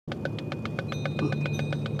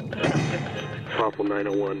possible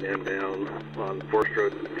 901 and down on Forest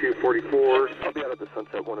Road 244. I'll be out at the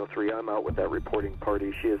Sunset 103. I'm out with that reporting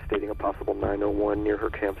party. She is stating a possible 901 near her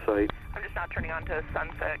campsite. I'm just now turning on to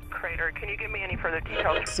Sunset Crater. Can you give me any further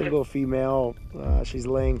details? Single female. She's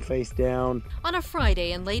laying face down. On a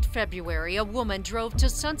Friday in late February, a woman drove to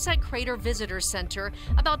Sunset Crater Visitor Center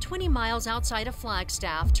about 20 miles outside of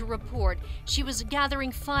Flagstaff to report she was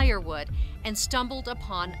gathering firewood and stumbled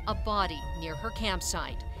upon a body near her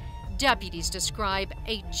campsite. Deputies describe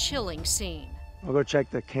a chilling scene. I'll go check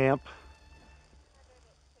the camp.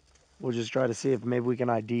 We'll just try to see if maybe we can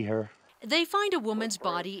ID her. They find a woman's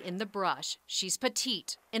body in the brush. She's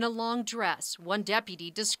petite, in a long dress. One deputy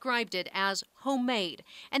described it as homemade,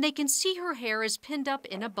 and they can see her hair is pinned up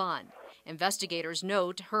in a bun. Investigators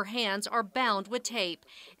note her hands are bound with tape,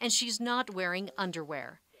 and she's not wearing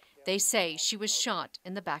underwear. They say she was shot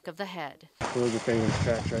in the back of the head. Those are finger's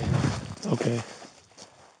tracks right here. Okay.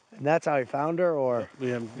 And that's how you found her, or? We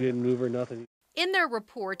didn't move her, nothing. In their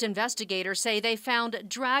report, investigators say they found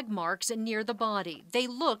drag marks near the body. They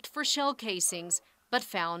looked for shell casings, but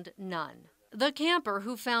found none. The camper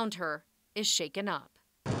who found her is shaken up.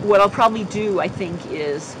 What I'll probably do, I think,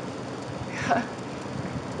 is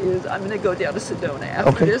I'm going to go down to Sedona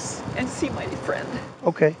after this and see my friend.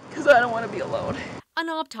 Okay. Because I don't want to be alone. An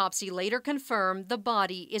autopsy later confirmed the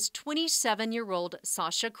body is 27-year-old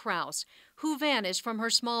Sasha Krause, who vanished from her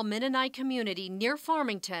small Mennonite community near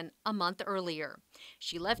Farmington a month earlier.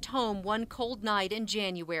 She left home one cold night in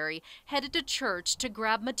January, headed to church to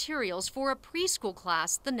grab materials for a preschool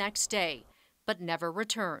class the next day, but never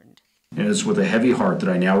returned. And it's with a heavy heart that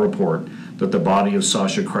I now report that the body of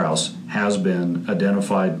Sasha Krause has been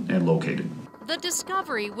identified and located. The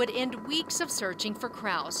discovery would end weeks of searching for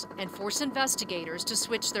Krause and force investigators to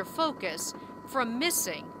switch their focus from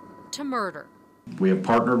missing to murder. We have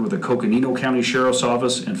partnered with the Coconino County Sheriff's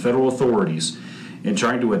Office and federal authorities in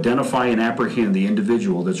trying to identify and apprehend the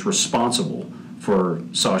individual that's responsible for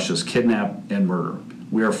Sasha's kidnap and murder.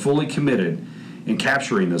 We are fully committed in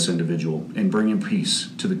capturing this individual and bringing peace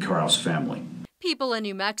to the Krause family. People in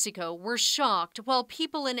New Mexico were shocked, while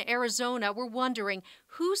people in Arizona were wondering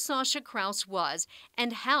who Sasha Krause was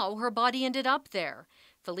and how her body ended up there.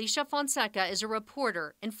 Felicia Fonseca is a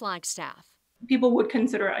reporter in Flagstaff. People would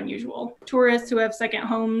consider it unusual. Tourists who have second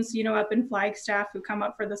homes, up in Flagstaff, who come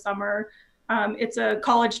up for the summer. It's a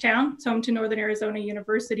college town. It's home to Northern Arizona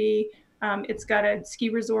University. It's got a ski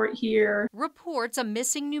resort here. Reports a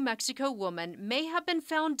missing New Mexico woman may have been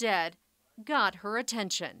found dead got her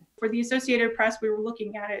attention. For the Associated Press, we were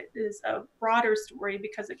looking at it as a broader story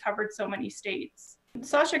because it covered so many states.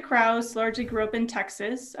 Sasha Krause largely grew up in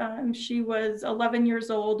Texas. She was 11 years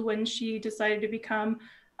old when she decided to become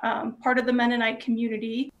part of the Mennonite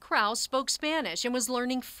community. Krause spoke Spanish and was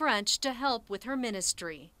learning French to help with her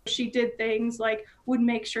ministry. She did things like would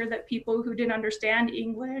make sure that people who didn't understand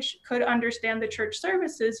English could understand the church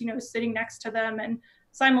services, sitting next to them and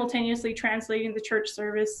simultaneously translating the church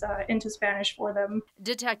service into Spanish for them.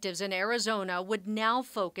 Detectives in Arizona would now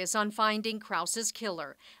focus on finding Krause's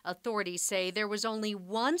killer. Authorities say there was only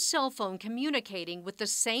one cell phone communicating with the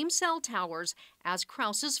same cell towers as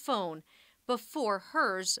Krause's phone before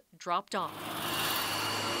hers dropped off.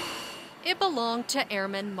 It belonged to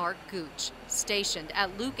Airman Mark Gooch, stationed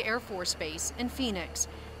at Luke Air Force Base in Phoenix.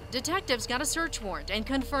 Detectives got a search warrant and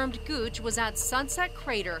confirmed Gooch was at Sunset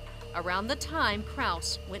Crater around the time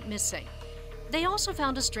Krause went missing. They also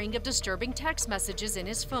found a string of disturbing text messages in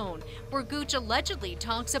his phone where Gooch allegedly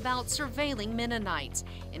talks about surveilling Mennonites.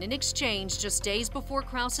 In an exchange just days before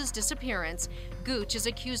Krause's disappearance, Gooch is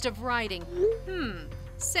accused of writing,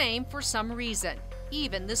 same for some reason.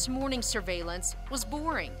 Even this morning's surveillance was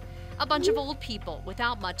boring. A bunch of old people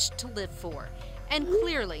without much to live for. And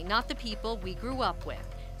clearly not the people we grew up with.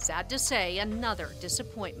 Sad to say, another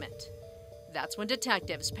disappointment. That's when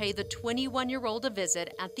detectives pay the 21-year-old a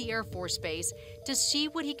visit at the Air Force Base to see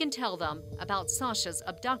what he can tell them about Sasha's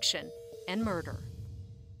abduction and murder.